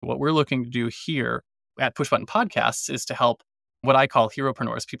what we're looking to do here at Push Button Podcasts is to help what I call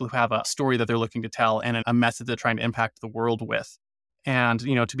heropreneurs, people who have a story that they're looking to tell and a message they're trying to impact the world with. And,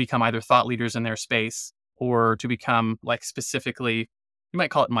 to become either thought leaders in their space or to become like specifically, you might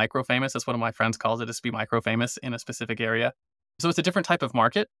call it micro famous. That's what one of my friends calls it, is to be micro famous in a specific area. So it's a different type of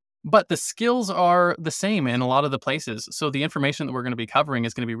market, but the skills are the same in a lot of the places. So the information that we're going to be covering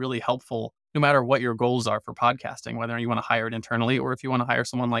is going to be really helpful no matter what your goals are for podcasting, whether you want to hire it internally or if you want to hire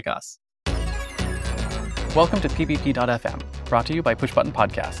someone like us. Welcome to PBP.FM, brought to you by Push Button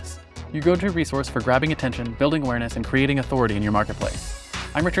Podcasts, your go-to resource for grabbing attention, building awareness, and creating authority in your marketplace.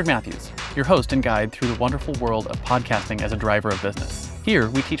 I'm Richard Matthews, your host and guide through the wonderful world of podcasting as a driver of business. Here,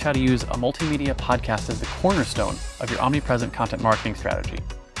 we teach how to use a multimedia podcast as the cornerstone of your omnipresent content marketing strategy.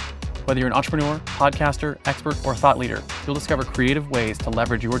 Whether you're an entrepreneur, podcaster, expert, or thought leader, you'll discover creative ways to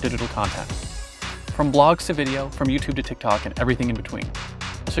leverage your digital content. From blogs to video, from YouTube to TikTok, and everything in between.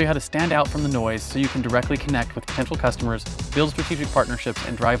 I'll show you how to stand out from the noise so you can directly connect with potential customers, build strategic partnerships,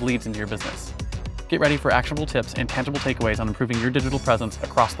 and drive leads into your business. Get ready for actionable tips and tangible takeaways on improving your digital presence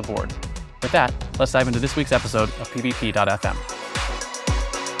across the board. With that, let's dive into this week's episode of PBP.FM.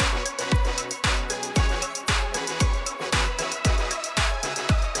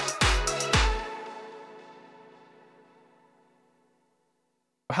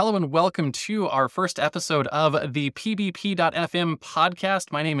 Hello and welcome to our first episode of the PBP.FM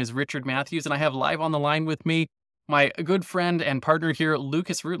podcast. My name is Richard Matthews and I have live on the line with me my good friend and partner here,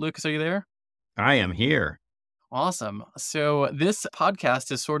 Lucas Root. Lucas, are you there? I am here. Awesome. So this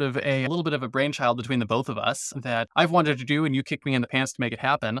podcast is sort of a little bit of a brainchild between the both of us that I've wanted to do and you kicked me in the pants to make it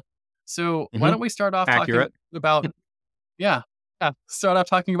happen. So why don't we start off talking about, start off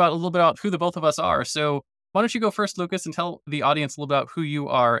talking about a little bit about who the both of us are. So why don't you go first, Lucas, and tell the audience a little about who you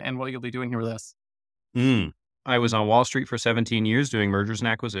are and what you'll be doing here with us. I was on Wall Street for 17 years doing mergers and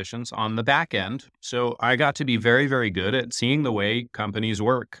acquisitions on the back end. So I got to be very, very good at seeing the way companies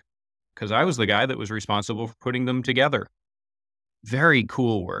work because I was the guy that was responsible for putting them together. Very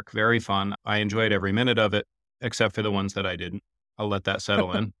cool work, very fun. I enjoyed every minute of it, except for the ones that I didn't. I'll let that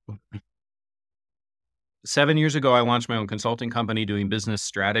settle in. 7 years ago, I launched my own consulting company doing business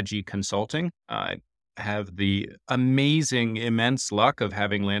strategy consulting. I have the amazing, immense luck of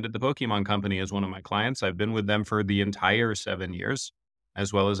having landed the Pokemon Company as one of my clients. I've been with them for the entire 7 years,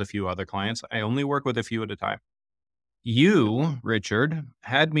 as well as a few other clients. I only work with a few at a time. You, Richard,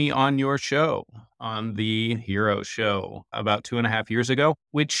 had me on your show, on the Hero Show, about 2.5 years ago,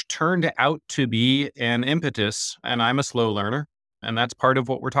 which turned out to be an impetus, and I'm a slow learner. And that's part of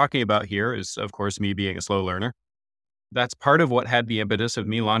what we're talking about here is, of course, me being a slow learner. That's part of what had the impetus of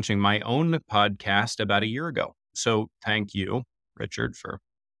me launching my own podcast about a year ago. So thank you, Richard, for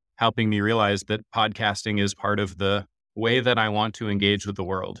helping me realize that podcasting is part of the way that I want to engage with the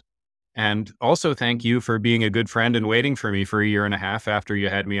world. And also thank you for being a good friend and waiting for me for 1.5 years after you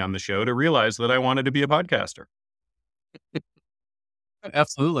had me on the show to realize that I wanted to be a podcaster.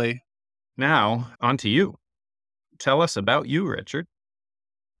 Absolutely. Now, on to you. Tell us about you, Richard.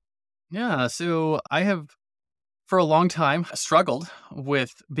 Yeah, so I have for a long time struggled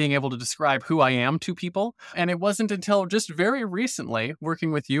with being able to describe who I am to people. And it wasn't until just very recently,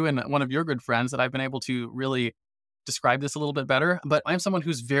 working with you and one of your good friends, that I've been able to really describe this a little bit better. But I'm someone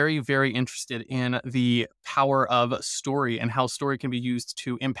who's very, very interested in the power of story and how story can be used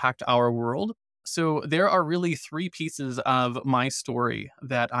to impact our world. So there are really 3 pieces of my story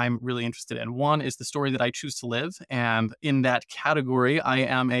that I'm really interested in. One is the story that I choose to live. And in that category, I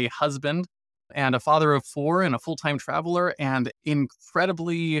am a husband and a father of 4 and a full-time traveler and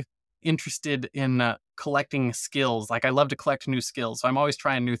incredibly interested in collecting skills. Like I love to collect new skills. So I'm always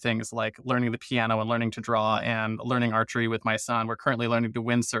trying new things like learning the piano and learning to draw and learning archery with my son. We're currently learning to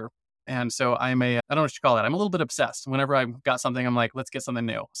windsurf. And so I don't know what you call it. I'm a little bit obsessed. Whenever I've got something, I'm like, let's get something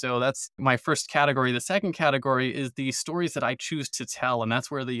new. So that's my first category. The second category is the stories that I choose to tell. And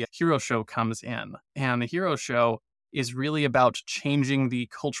that's where the Hero Show comes in. And the Hero Show is really about changing the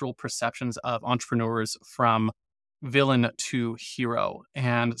cultural perceptions of entrepreneurs from villain to hero.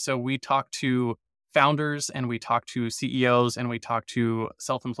 And so we talk to founders and we talk to CEOs and we talk to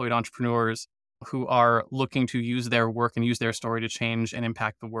self-employed entrepreneurs who are looking to use their work and use their story to change and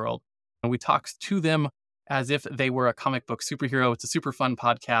impact the world. And we talk to them as if they were a comic book superhero. It's a super fun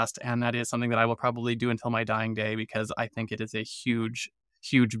podcast. And that is something that I will probably do until my dying day because I think it is a huge,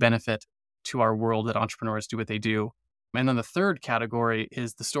 huge benefit to our world that entrepreneurs do what they do. And then the third category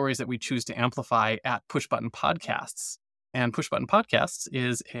is the stories that we choose to amplify at Push Button Podcasts. And Push Button Podcasts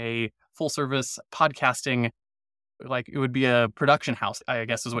is a full-service podcasting Like it would be a production house, I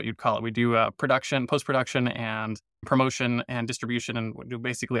guess is what you'd call it. We do production, post production, and promotion and distribution, and we do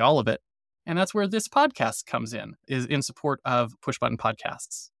basically all of it. And that's where this podcast comes in, is in support of push button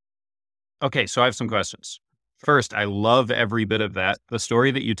podcasts. Okay, so I have some questions. First, I love every bit of that. The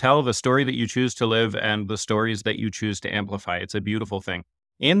story that you tell, the story that you choose to live, and the stories that you choose to amplify. It's a beautiful thing.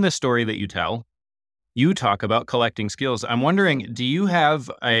 In the story that you tell, you talk about collecting skills. I'm wondering, do you have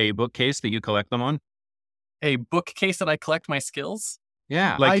a bookcase that you collect them on? A bookcase that I collect my skills.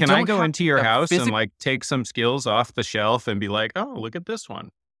 Yeah. Like, I can I don't go have into your a house and physical. like take some skills off the shelf and be like, oh, look at this one?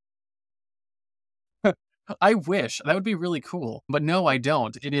 I wish that would be really cool, but no, I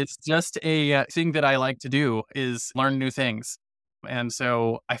don't. It is just a thing that I like to do is learn new things. And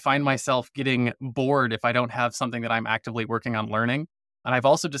so I find myself getting bored if I don't have something that I'm actively working on learning. And I've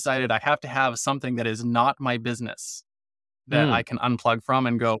also decided I have to have something that is not my business that Mm, I can unplug from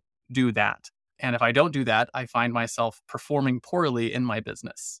and go do that. And if I don't do that, I find myself performing poorly in my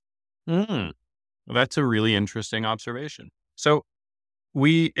business. mm. That's a really interesting observation. So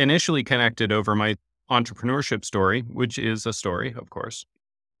we initially connected over my entrepreneurship story, which is a story, of course.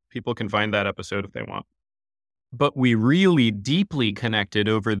 People can find that episode if they want. But we really deeply connected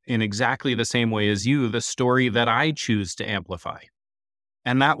over in exactly the same way as you, the story that I choose to amplify.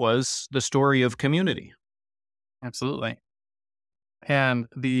 And that was the story of community. Absolutely. And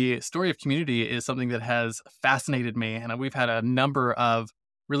the story of community is something that has fascinated me. And we've had a number of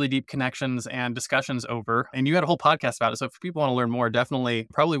really deep connections and discussions over. And you had a whole podcast about it. So if people want to learn more, definitely,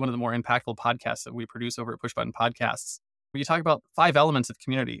 probably one of the more impactful podcasts that we produce over at Push Button Podcasts. We talk about 5 elements of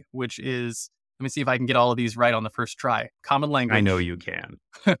community, which is, let me see if I can get all of these right on the first try. Common I know language, you can.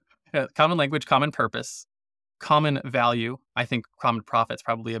 common language, common purpose, common value. I think common profit's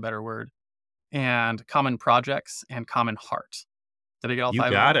probably a better word, and common projects and common heart. Did I get all You 5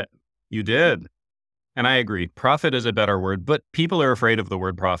 of got them? it. You did. And I agree. Profit is a better word, but people are afraid of the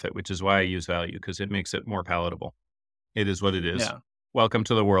word profit, which is why I use value because it makes it more palatable. It is what it is. Yeah. Welcome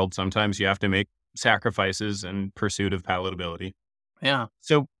to the world. Sometimes you have to make sacrifices in pursuit of palatability. Yeah.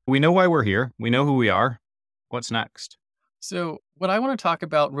 So we know why we're here. We know who we are. What's next? So, what I want to talk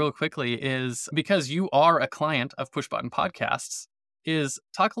about real quickly is because you are a client of Push Button Podcasts, is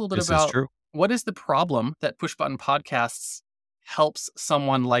talk a little bit This is about true. what is the problem that Push Button Podcasts helps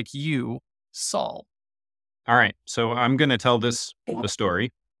someone like you solve? All right. So I'm going to tell the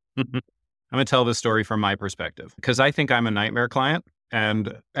story. I'm going to tell this story from my perspective because I think I'm a nightmare client.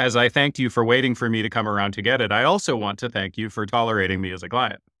 And as I thanked you for waiting for me to come around to get it, I also want to thank you for tolerating me as a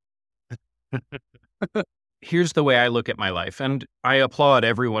client. Here's the way I look at my life, and I applaud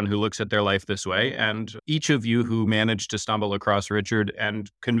everyone who looks at their life this way. And each of you who managed to stumble across Richard and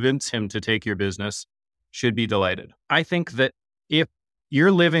convince him to take your business should be delighted. I think that if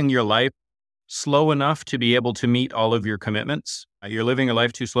you're living your life slow enough to be able to meet all of your commitments, you're living your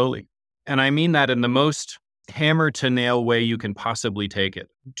life too slowly. And I mean that in the most hammer to nail way you can possibly take it.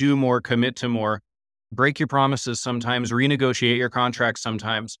 Do more, commit to more, break your promises sometimes, renegotiate your contracts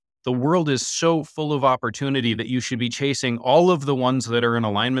sometimes. The world is so full of opportunity that you should be chasing all of the ones that are in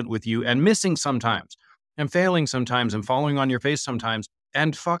alignment with you and missing sometimes and failing sometimes and falling on your face sometimes.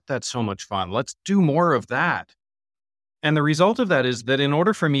 And fuck, that's so much fun. Let's do more of that. And the result of that is that in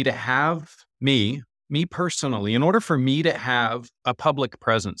order for me to have me personally, in order for me to have a public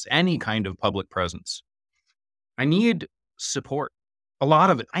presence, any kind of public presence, I need support. A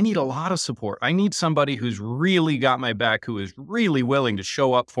lot of it. I need a lot of support. I need somebody who's really got my back, who is really willing to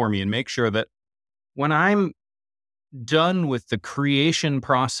show up for me and make sure that when I'm done with the creation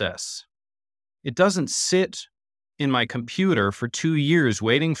process, it doesn't sit in my computer for 2 years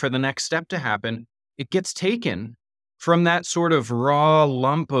waiting for the next step to happen. It gets taken from that sort of raw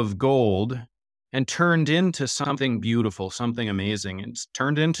lump of gold and turned into something beautiful, something amazing. It's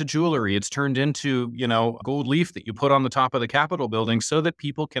turned into jewelry. It's turned into, a gold leaf that you put on the top of the Capitol building so that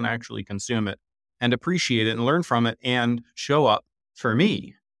people can actually consume it and appreciate it and learn from it and show up for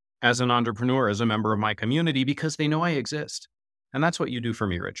me as an entrepreneur, as a member of my community, because they know I exist. And that's what you do for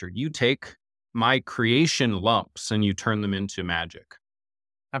me, Richard. You take my creation lumps and you turn them into magic.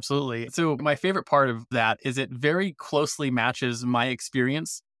 Absolutely. So, my favorite part of that is it very closely matches my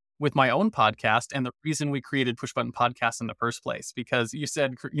experience with my own podcast and the reason we created Push Button Podcast in the first place. Because you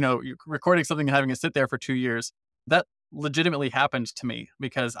said, you're recording something and having it sit there for 2 years. That legitimately happened to me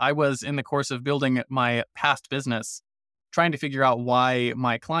because I was in the course of building my past business, trying to figure out why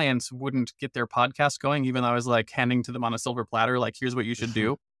my clients wouldn't get their podcast going, even though I was like handing to them on a silver platter, like, here's what you should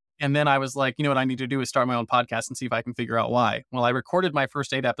do. And then I was like, what I need to do is start my own podcast and see if I can figure out why. Well, I recorded my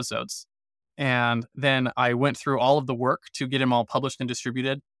first 8 episodes. And then I went through all of the work to get them all published and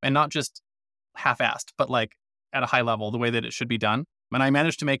distributed, and not just half-assed, but like at a high level the way that it should be done. And I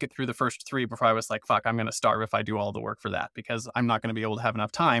managed to make it through the first three before I was like, fuck, I'm going to starve if I do all the work for that, because I'm not going to be able to have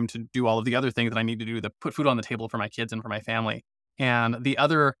enough time to do all of the other things that I need to do to put food on the table for my kids and for my family. And the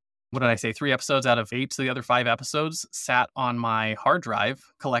other, what did I say, 3 episodes out of 8? So the other 5 episodes sat on my hard drive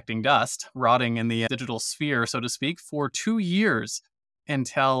collecting dust, rotting in the digital sphere, so to speak, for 2 years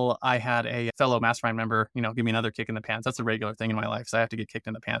until I had a fellow mastermind member, give me another kick in the pants. That's a regular thing in my life. So I have to get kicked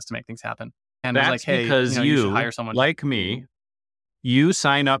in the pants to make things happen. And was like, That's hey, because you should you, hire someone. like me, you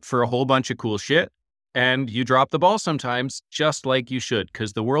sign up for a whole bunch of cool shit and you drop the ball sometimes, just like you should,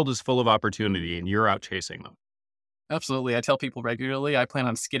 because the world is full of opportunity and you're out chasing them. Absolutely. I tell people regularly, I plan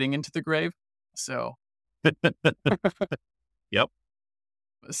on skidding into the grave. So, Yep.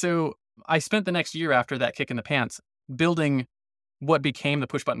 so I spent the next year after that kick in the pants building what became the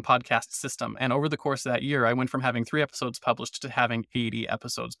Push Button podcast system. And over the course of that year, I went from having 3 episodes published to having 80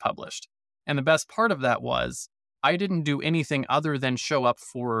 episodes published. And the best part of that was I didn't do anything other than show up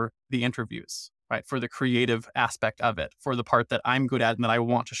for the interviews, right? For the creative aspect of it, for the part that I'm good at and that I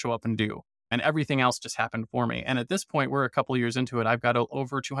want to show up and do. And everything else just happened for me. And at this point, we're a couple of years into it. I've got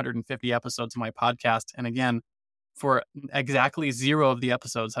over 250 episodes of my podcast. And again, for exactly 0 of the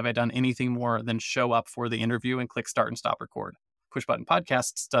episodes have I done anything more than show up for the interview and click start and stop record. Push Button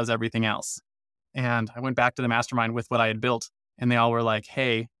Podcasts does everything else. And I went back to the mastermind with what I had built, and they all were like,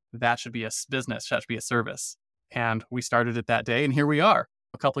 hey, that should be a business, that should be a service. And we started it that day, and here we are.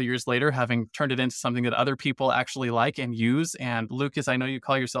 A couple of years later, having turned it into something that other people actually like and use. And Lucas, I know you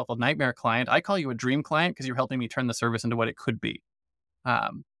call yourself a nightmare client. I call you a dream client because you're helping me turn the service into what it could be.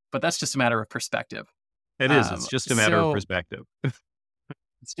 But that's just a matter of perspective. It is. It's just a matter of perspective.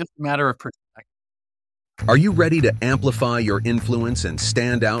 It's just a matter of perspective. Are you ready to amplify your influence and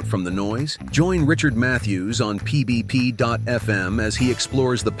stand out from the noise? Join Richard Matthews on pbp.fm as he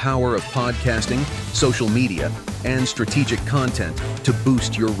explores the power of podcasting, social media, and strategic content to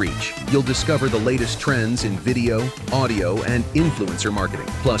boost your reach. You'll discover the latest trends in video, audio, and influencer marketing,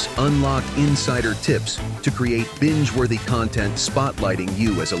 plus unlock insider tips to create binge-worthy content spotlighting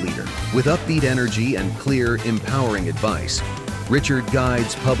you as a leader. With upbeat energy and clear, empowering advice, Richard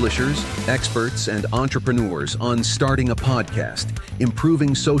guides publishers, experts, and entrepreneurs on starting a podcast,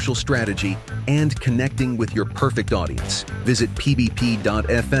 improving social strategy, and connecting with your perfect audience. Visit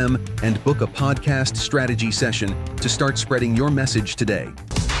pbp.fm and book a podcast strategy session to start spreading your message today.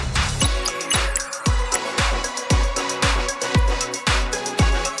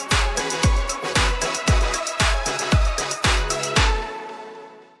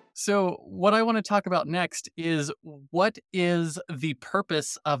 So what I want to talk about next is what is the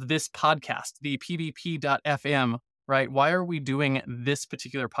purpose of this podcast, the pvp.fm, right? Why are we doing this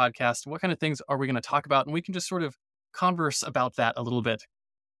particular podcast? What kind of things are we going to talk about? And we can just sort of converse about that a little bit.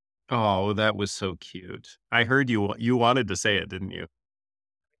 Oh, that was so cute. I heard you wanted to say it, didn't you?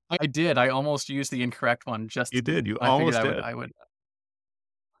 I did. I almost used the incorrect one. You did. You I almost figured did. I would.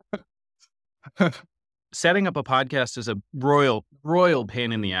 Setting up a podcast is a royal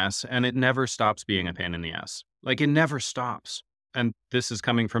pain in the ass, and it never stops being a pain in the ass. Like, it never stops. And this is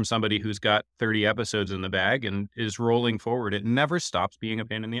coming from somebody who's got 30 episodes in the bag and is rolling forward. It never stops being a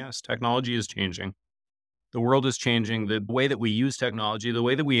pain in the ass. Technology is changing. The world is changing. The way that we use technology, the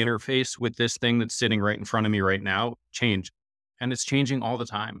way that we interface with this thing that's sitting right in front of me right now, change. And it's changing all the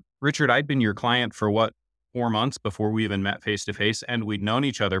time. Richard, I'd been your client for 4 months before we even met face to face, and we'd known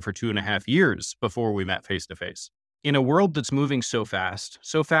each other for 2.5 years before we met face to face. In a world that's moving so fast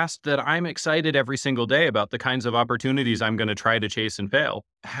that I'm excited every single day about the kinds of opportunities I'm going to try to chase and fail.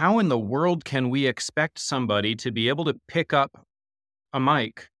 How in the world can we expect somebody to be able to pick up a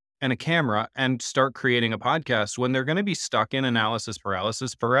mic and a camera and start creating a podcast when they're going to be stuck in analysis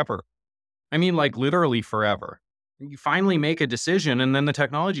paralysis forever? I mean, like, literally forever. You finally make a decision and then the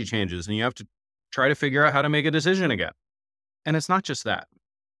technology changes and you have to try to figure out how to make a decision again. And it's not just that.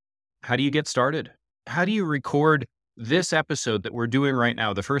 How do you get started? How do you record this episode that we're doing right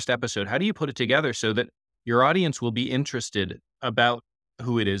now, the first episode? How do you put it together so that your audience will be interested about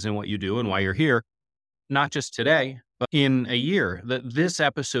who it is and what you do and why you're here? Not just today, but in a year, that this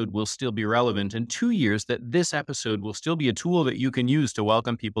episode will still be relevant. In 2 years, that this episode will still be a tool that you can use to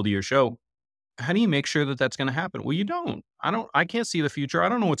welcome people to your show. How do you make sure that that's going to happen? Well, you don't. I can't see the future. I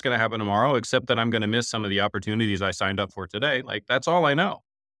don't know what's going to happen tomorrow, except that I'm going to miss some of the opportunities I signed up for today. Like, that's all I know.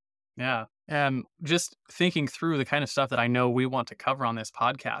 Yeah. And just thinking through the kind of stuff that I know we want to cover on this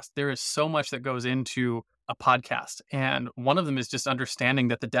podcast, there is so much that goes into a podcast. And one of them is just understanding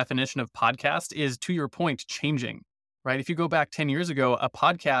that the definition of podcast is, to your point, changing, right? If you go back 10 years ago, a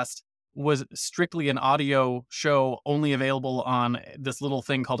podcast was strictly an audio show only available on this little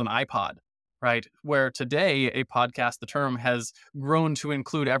thing called an iPod. right? Where today a podcast, the term has grown to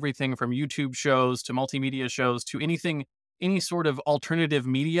include everything from YouTube shows to multimedia shows to anything, any sort of alternative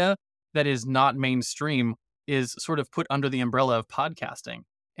media that is not mainstream is sort of put under the umbrella of podcasting.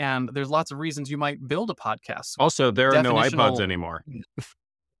 And there's lots of reasons you might build a podcast. Also, there are no iPods Definitional, anymore.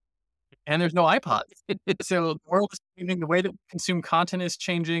 and there's no iPods. So the world is changing, the way that we consume content is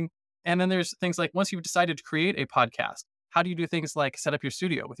changing. And then there's things like once you've decided to create a podcast, how do you do things like set up your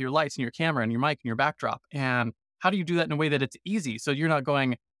studio with your lights and your camera and your mic and your backdrop? And how do you do that in a way that it's easy? So you're not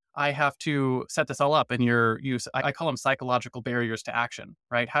going, I have to set this all up and I call them psychological barriers to action,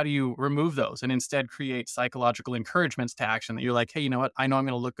 right? How do you remove those and instead create psychological encouragements to action that you're like, hey, you know what? I know I'm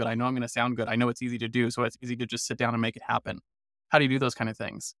going to look good. I know I'm going to sound good. I know it's easy to do. So it's easy to just sit down and make it happen. How do you do those kind of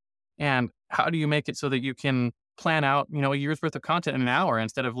things? And how do you make it so that you can plan out, a year's worth of content in an hour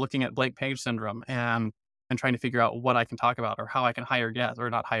instead of looking at blank page syndrome and trying to figure out what I can talk about or how I can hire guests or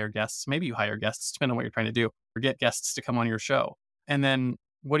not hire guests. Maybe you hire guests, depending on what you're trying to do, or get guests to come on your show. And then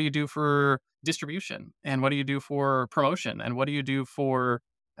what do you do for distribution? And what do you do for promotion? And what do you do for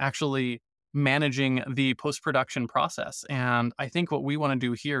actually managing the post-production process? And I think what we want to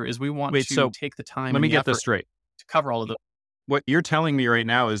do here is we want Wait, to so take the time let and me the get this effort straight. to cover all of those. What you're telling me right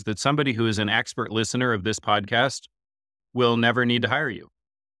now is that somebody who is an expert listener of this podcast will never need to hire you.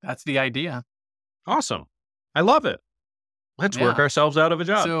 That's the idea. Awesome. I love it. Let's work Yeah. ourselves out of a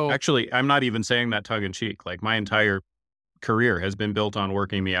job. So Actually, I'm not even saying that tongue in cheek. Like my entire career has been built on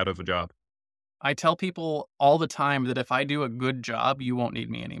working me out of a job. I tell people all the time that if I do a good job, you won't need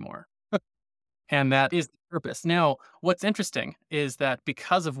me anymore. And that is the purpose. Now, what's interesting is that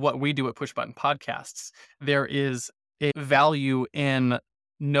because of what we do at Push Button Podcasts, there is a value in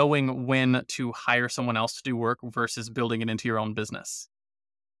knowing when to hire someone else to do work versus building it into your own business.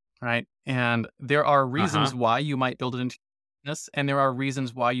 Right. And there are reasons Uh-huh. why you might build it into your business, and there are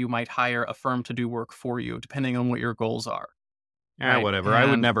reasons why you might hire a firm to do work for you, depending on what your goals are. Right. Whatever. I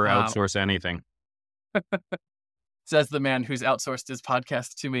would And never outsource anything. says the man who's outsourced his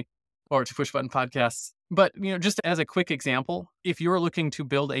podcast to me or to Push Button Podcasts. But, just as a quick example, if you're looking to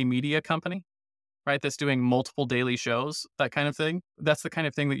build a media company, right, that's doing multiple daily shows, that kind of thing, that's the kind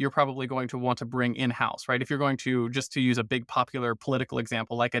of thing that you're probably going to want to bring in-house, right? If you're going to, just to use a big popular political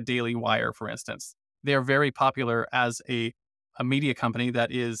example, like a Daily Wire, for instance, they're very popular as a media company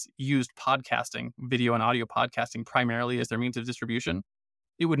that is used podcasting, video and audio podcasting primarily as their means of distribution.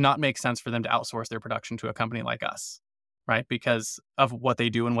 It would not make sense for them to outsource their production to a company like us, right? Because of what they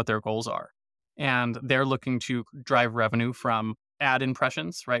do and what their goals are. And they're looking to drive revenue from ad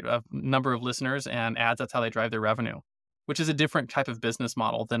impressions, right? A number of listeners and ads, that's how they drive their revenue, which is a different type of business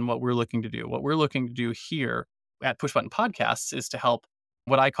model than what we're looking to do. What we're looking to do here at Push Button Podcasts is to help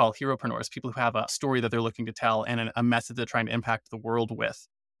what I call heropreneurs, people who have a story that they're looking to tell and a message they're trying to impact the world with.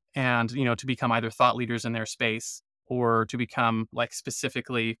 And, to become either thought leaders in their space or to become like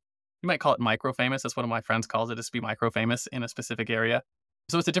specifically, you might call it micro famous. That's what one of my friends calls it, is to be micro famous in a specific area.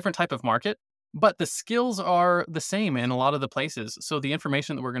 So it's a different type of market, but the skills are the same in a lot of the places. So the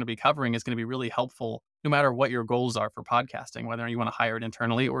information that we're going to be covering is going to be really helpful no matter what your goals are for podcasting, whether you want to hire it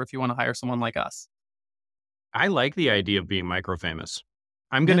internally or if you want to hire someone like us. I like the idea of being micro famous.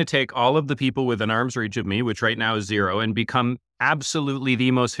 I'm Yeah. going to take all of the people within arm's reach of me, which right now is 0, and become absolutely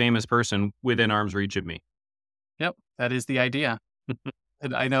the most famous person within arm's reach of me. Yep, that is the idea.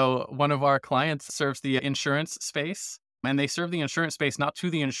 And I know one of our clients serves the insurance space, and they serve the insurance space not to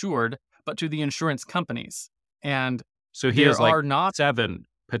the insured, but to the insurance companies. And So he there has like are not, 7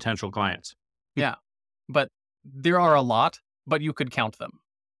 potential clients. yeah, but there are a lot, but you could count them,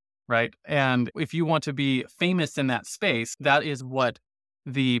 right? And if you want to be famous in that space, that is what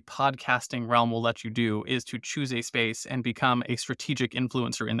the podcasting realm will let you do, is to choose a space and become a strategic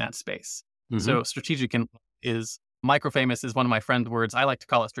influencer in that space. Mhm. So strategic is microfamous is one of my friend's words. I like to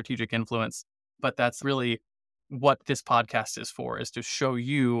call it strategic influence, but that's really what this podcast is for, is to show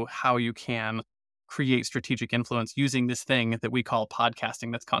you how you can create strategic influence using this thing that we call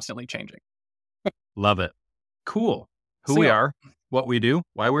podcasting that's constantly changing. Love it. Cool. Who So, we yeah. are, what we do,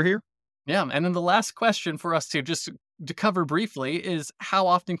 why we're here. Yeah. And then the last question for us to just to cover briefly is, how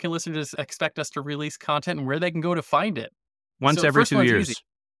often can listeners expect us to release content and where they can go to find it? Once So every first 2 one's years. easy.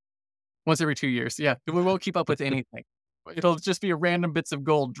 Once every 2 years. Yeah. We won't keep up with anything. It'll just be a random bits of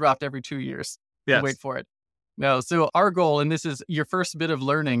gold dropped every 2 years. We'll Yes. wait for it. No. So our goal, and this is your first bit of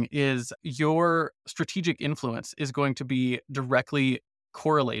learning, is your strategic influence is going to be directly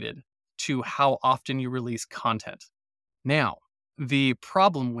correlated to how often you release content. Now, the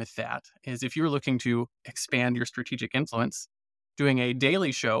problem with that is if you're looking to expand your strategic influence, doing a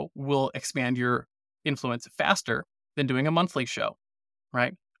daily show will expand your influence faster than doing a monthly show,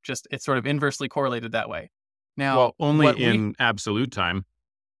 right? Just it's sort of inversely correlated that way. Now, Well, only in absolute time.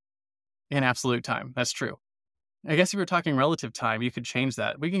 in absolute time, that's true. I guess if you're talking relative time, you could change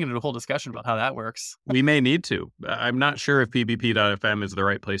that. We can get into a whole discussion about how that works. We may need to. I'm not sure if PBP.FM is the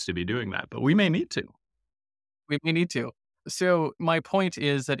right place to be doing that, but we may need to. We may need to. So my point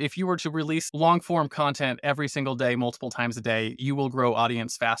is that if you were to release long form content every single day, multiple times a day, you will grow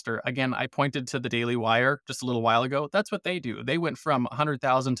audience faster. Again, I pointed to the Daily Wire just a little while ago. That's what they do. They went from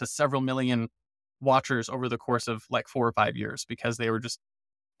 100,000 to several million watchers over the course of like 4 or 5 years because they were just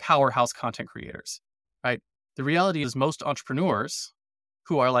powerhouse content creators, right? The reality is most entrepreneurs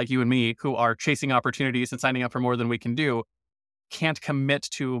who are like you and me, who are chasing opportunities and signing up for more than we can do, can't commit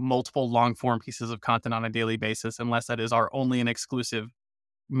to multiple long form pieces of content on a daily basis unless that is our only and exclusive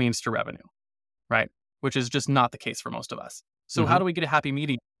means to revenue, right? Which is just not the case for most of us. So how do we get a happy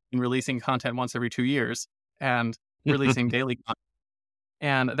medium in releasing content once every 2 years and releasing daily content?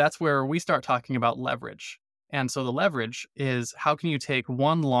 And that's where we start talking about leverage. And so the leverage is how can you take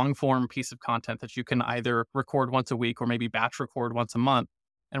one long form piece of content that you can either record once a week or maybe batch record once a month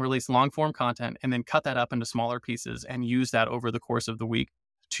and release long form content and then cut that up into smaller pieces and use that over the course of the week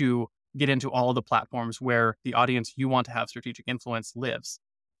to get into all of the platforms where the audience you want to have strategic influence lives.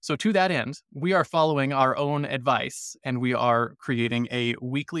 So to that end, we are following our own advice and we are creating a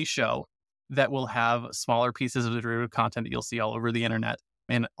weekly show that will have smaller pieces of derivative content that you'll see all over the internet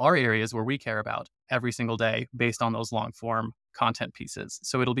in our areas where we care about every single day based on those long form content pieces.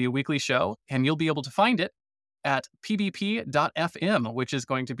 So it'll be a weekly show and you'll be able to find it at pbp.fm, which is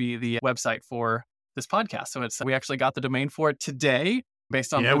going to be the website for this podcast. So we actually got the domain for it today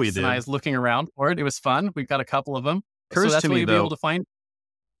based on Lucas and I's looking around for it. It was fun. We've got a couple of them. So that's where you'll be able to find.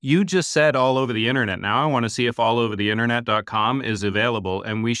 You just said all over the internet. Now I want to see if allovertheinternet.com is available,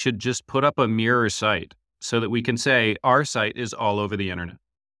 and we should just put up a mirror site so that we can say our site is all over the internet.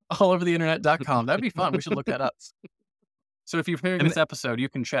 Allovertheinternet.com. That'd be fun. We should look that up. So if you're hearing this episode, you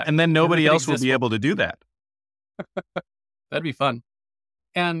can check. And then nobody else will be able to do that. That'd be fun.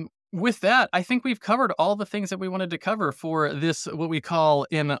 And with that, I think we've covered all the things that we wanted to cover for this, what we call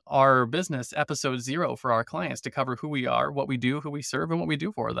in our business, episode 0 for our clients, to cover who we are, what we do, who we serve, and what we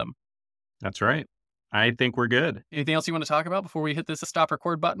do for them. That's right. I think we're good. Anything else you want to talk about before we hit this stop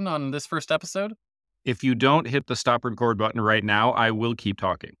record button on this first episode? If you don't hit the stop record button right now, I will keep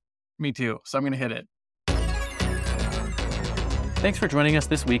talking. Me too. So I'm going to hit it. Thanks for joining us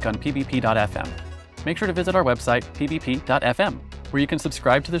this week on pbp.fm. Make sure to visit our website, pbp.fm, where you can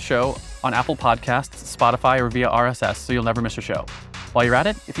subscribe to the show on Apple Podcasts, Spotify, or via RSS so you'll never miss a show. While you're at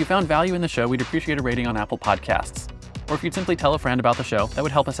it, if you found value in the show, we'd appreciate a rating on Apple Podcasts. Or if you'd simply tell a friend about the show, that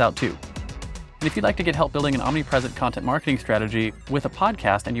would help us out too. And if you'd like to get help building an omnipresent content marketing strategy with a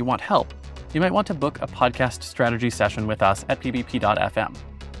podcast and you want help, you might want to book a podcast strategy session with us at pbp.fm.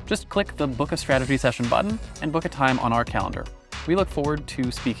 Just click the Book a Strategy Session button and book a time on our calendar. We look forward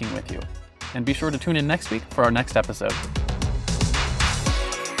to speaking with you. And be sure to tune in next week for our next episode.